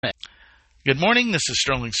Good morning, this is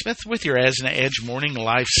Sterling Smith with your Asna Edge Morning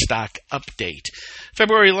Livestock Update.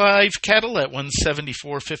 February live cattle at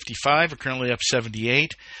 174.55 are currently up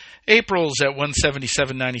 78. April's at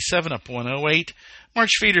 177.97 up 108. March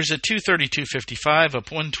feeders at 232.55 up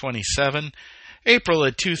 127. April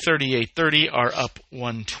at 238.30 are up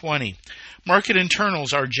 120. Market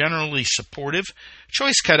internals are generally supportive.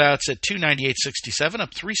 Choice cutouts at 298.67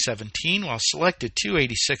 up 317, while select at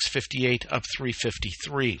 286.58 up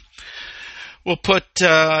 353. We'll put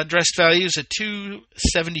dressed values at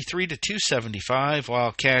 273 to 275,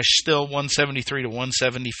 while cash still 173 to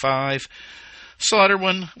 175. Slaughter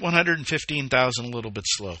 115,000, a little bit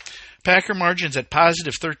slow. Packer margins at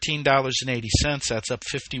positive $13.80. That's up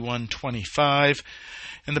 51.25.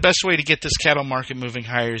 And the best way to get this cattle market moving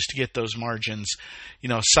higher is to get those margins,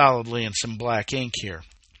 solidly in some black ink here.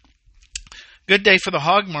 Good day for the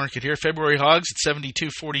hog market here. February hogs at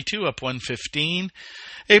 72.42 up 115.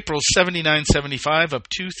 April's 79.75 up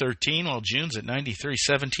 213, while June's at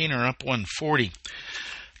 93.17 are up 140.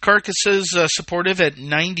 Carcasses supportive at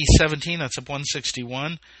 90.17, that's up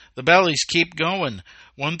 161. The bellies keep going.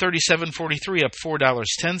 137.43 up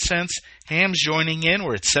 $4.10. Hams joining in.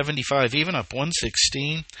 We're at 75 even, up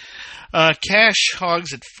 116. Cash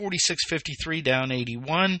hogs at 46.53 down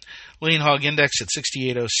 81. Lean hog index at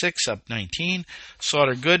 68.06 up 19.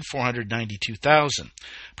 Slaughter good 492,000.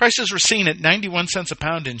 Prices were seen at 91 cents a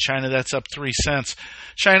pound in China. That's up 3 cents.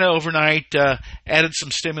 China overnight added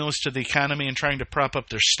some stimulus to the economy and trying to prop up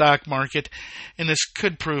their stock market, and this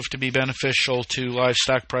could prove to be beneficial to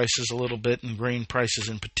livestock prices a little bit and grain prices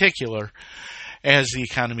in particular, as the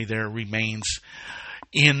economy there remains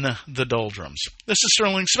in the doldrums. This is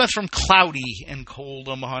Sterling Smith from cloudy and cold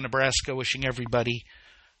Omaha, Nebraska, wishing everybody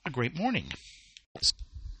a great morning.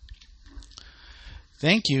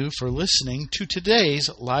 Thank you for listening to today's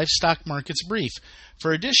Livestock Markets Brief.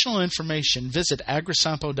 For additional information, visit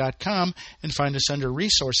agrisampo.com and find us under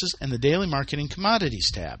Resources and the Daily Marketing Commodities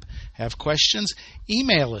tab. Have questions?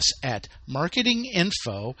 Email us at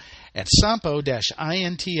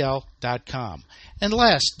marketinginfo@sampo-intl.com. And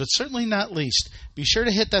last, but certainly not least, be sure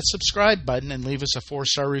to hit that subscribe button and leave us a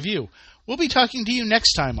 4-star review. We'll be talking to you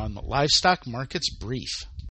next time on the Livestock Markets Brief.